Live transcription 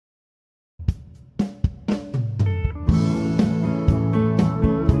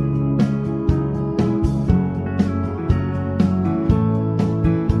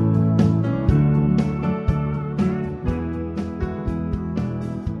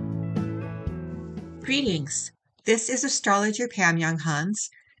Greetings. This is astrologer Pam Young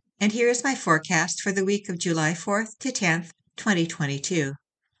Hans, and here is my forecast for the week of July 4th to 10th, 2022.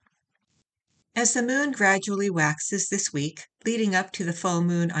 As the moon gradually waxes this week, leading up to the full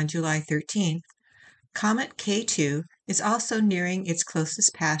moon on July 13th, Comet K2 is also nearing its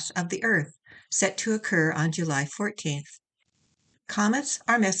closest pass of the Earth, set to occur on July 14th. Comets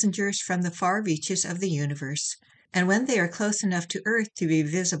are messengers from the far reaches of the universe, and when they are close enough to Earth to be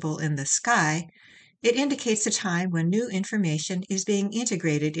visible in the sky, it indicates a time when new information is being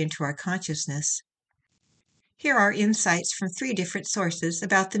integrated into our consciousness. Here are insights from 3 different sources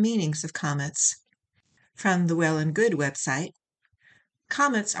about the meanings of comets. From the Well and Good website,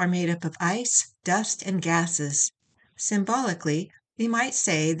 comets are made up of ice, dust, and gases. Symbolically, we might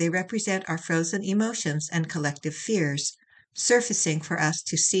say they represent our frozen emotions and collective fears, surfacing for us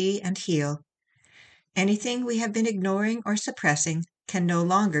to see and heal. Anything we have been ignoring or suppressing can no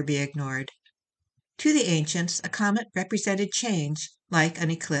longer be ignored. To the ancients, a comet represented change, like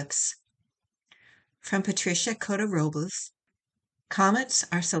an eclipse. From Patricia Cota-Robles, comets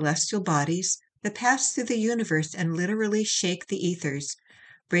are celestial bodies that pass through the universe and literally shake the ethers,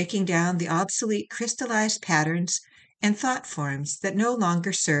 breaking down the obsolete crystallized patterns and thought forms that no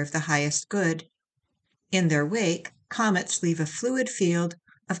longer serve the highest good. In their wake, comets leave a fluid field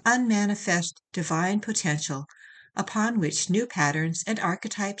of unmanifest divine potential upon which new patterns and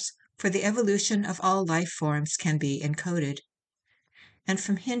archetypes for the evolution of all life forms can be encoded. And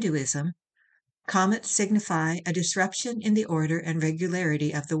from Hinduism, comets signify a disruption in the order and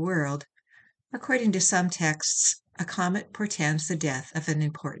regularity of the world. According to some texts, a comet portends the death of an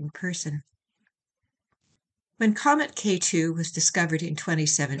important person. When Comet K2 was discovered in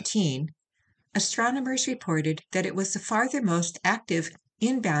 2017, astronomers reported that it was the farthermost active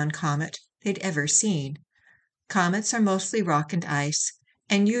inbound comet they'd ever seen. Comets are mostly rock and ice,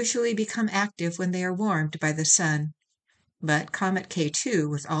 and usually become active when they are warmed by the sun. But Comet K2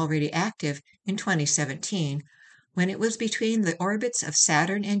 was already active in 2017, when it was between the orbits of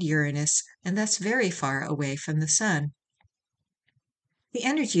Saturn and Uranus, and thus very far away from the sun. The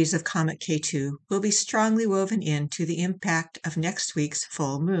energies of Comet K2 will be strongly woven into the impact of next week's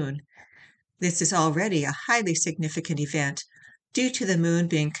full moon. This is already a highly significant event due to the moon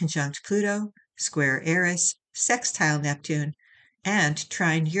being conjunct Pluto, square Eris, sextile Neptune, and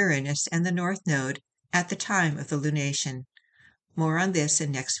trine Uranus and the North Node at the time of the lunation. More on this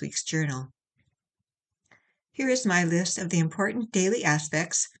in next week's journal. Here is my list of the important daily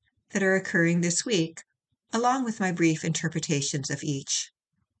aspects that are occurring this week, along with my brief interpretations of each.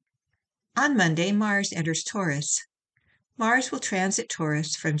 On Monday, Mars enters Taurus. Mars will transit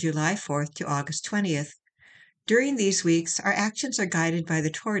Taurus from July 4th to August 20th. During these weeks, our actions are guided by the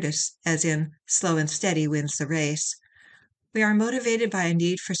tortoise, as in slow and steady wins the race. We are motivated by a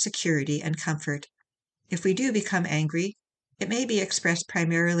need for security and comfort. If we do become angry, it may be expressed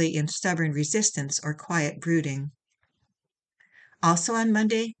primarily in stubborn resistance or quiet brooding. Also on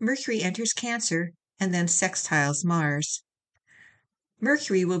Monday, Mercury enters Cancer and then sextiles Mars.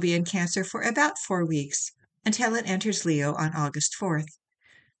 Mercury will be in Cancer for about 4 weeks, until it enters Leo on August 4th.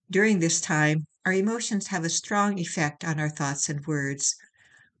 During this time, our emotions have a strong effect on our thoughts and words.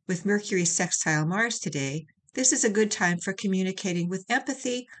 With Mercury sextile Mars today, this is a good time for communicating with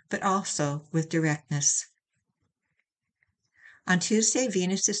empathy, but also with directness. On Tuesday,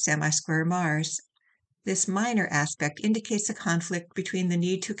 Venus is semi-square Mars. This minor aspect indicates a conflict between the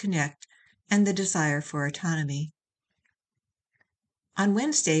need to connect and the desire for autonomy. On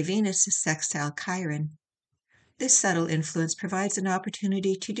Wednesday, Venus is sextile Chiron. This subtle influence provides an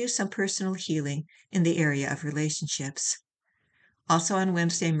opportunity to do some personal healing in the area of relationships. Also on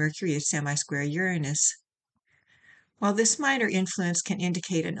Wednesday, Mercury is semi-square Uranus. While this minor influence can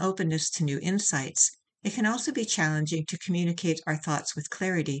indicate an openness to new insights, it can also be challenging to communicate our thoughts with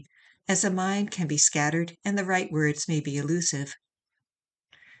clarity, as the mind can be scattered and the right words may be elusive.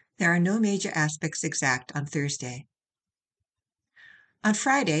 There are no major aspects exact on Thursday. On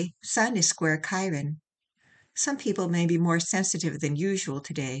Friday, Sun is square Chiron. Some people may be more sensitive than usual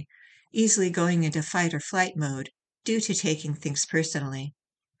today, easily going into fight or flight mode due to taking things personally.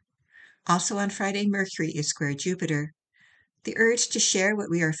 Also on Friday, Mercury is square Jupiter. The urge to share what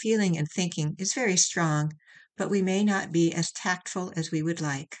we are feeling and thinking is very strong, but we may not be as tactful as we would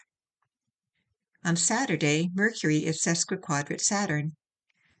like. On Saturday, Mercury is sesquiquadrate Saturn.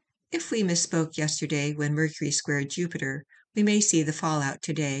 If we misspoke yesterday when Mercury squared Jupiter, we may see the fallout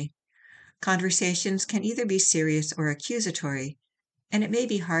today. Conversations can either be serious or accusatory, and it may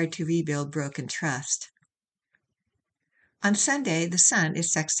be hard to rebuild broken trust. On Sunday, the Sun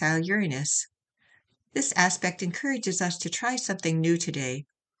is sextile Uranus. This aspect encourages us to try something new today,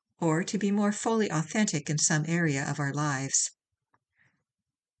 or to be more fully authentic in some area of our lives.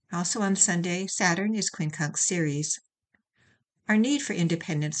 Also on Sunday, Saturn is Quincunx Ceres. Our need for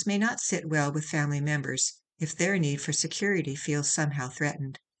independence may not sit well with family members if their need for security feels somehow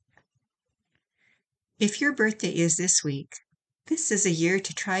threatened. If your birthday is this week, this is a year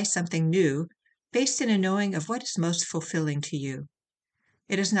to try something new based in a knowing of what is most fulfilling to you.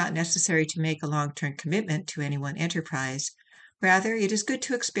 It is not necessary to make a long-term commitment to any one enterprise. Rather, it is good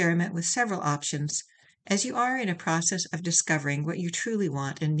to experiment with several options as you are in a process of discovering what you truly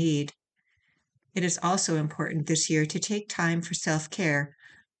want and need. It is also important this year to take time for self-care,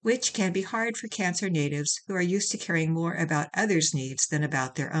 which can be hard for Cancer natives who are used to caring more about others' needs than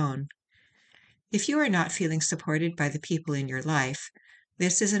about their own. If you are not feeling supported by the people in your life,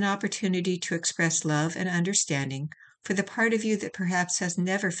 this is an opportunity to express love and understanding for the part of you that perhaps has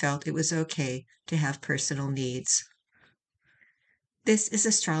never felt it was okay to have personal needs. This is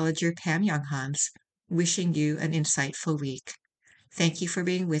astrologer Pam Younghans wishing you an insightful week. Thank you for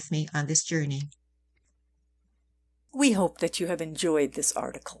being with me on this journey. We hope that you have enjoyed this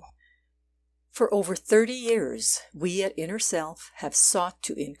article. For over 30 years, we at Inner Self have sought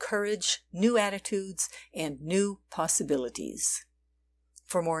to encourage new attitudes and new possibilities.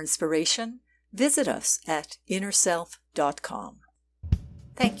 For more inspiration, visit us at innerself.com.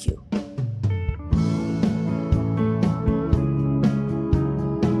 Thank you.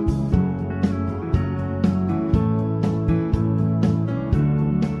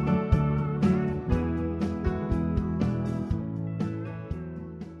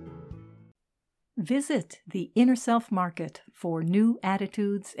 Visit the Inner Self Market for new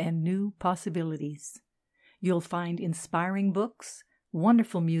attitudes and new possibilities. You'll find inspiring books,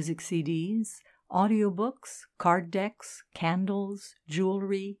 wonderful music CDs, audiobooks, card decks, candles,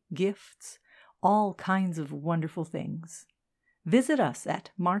 jewelry, gifts, all kinds of wonderful things. Visit us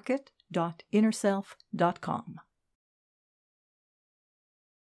at market.innerself.com.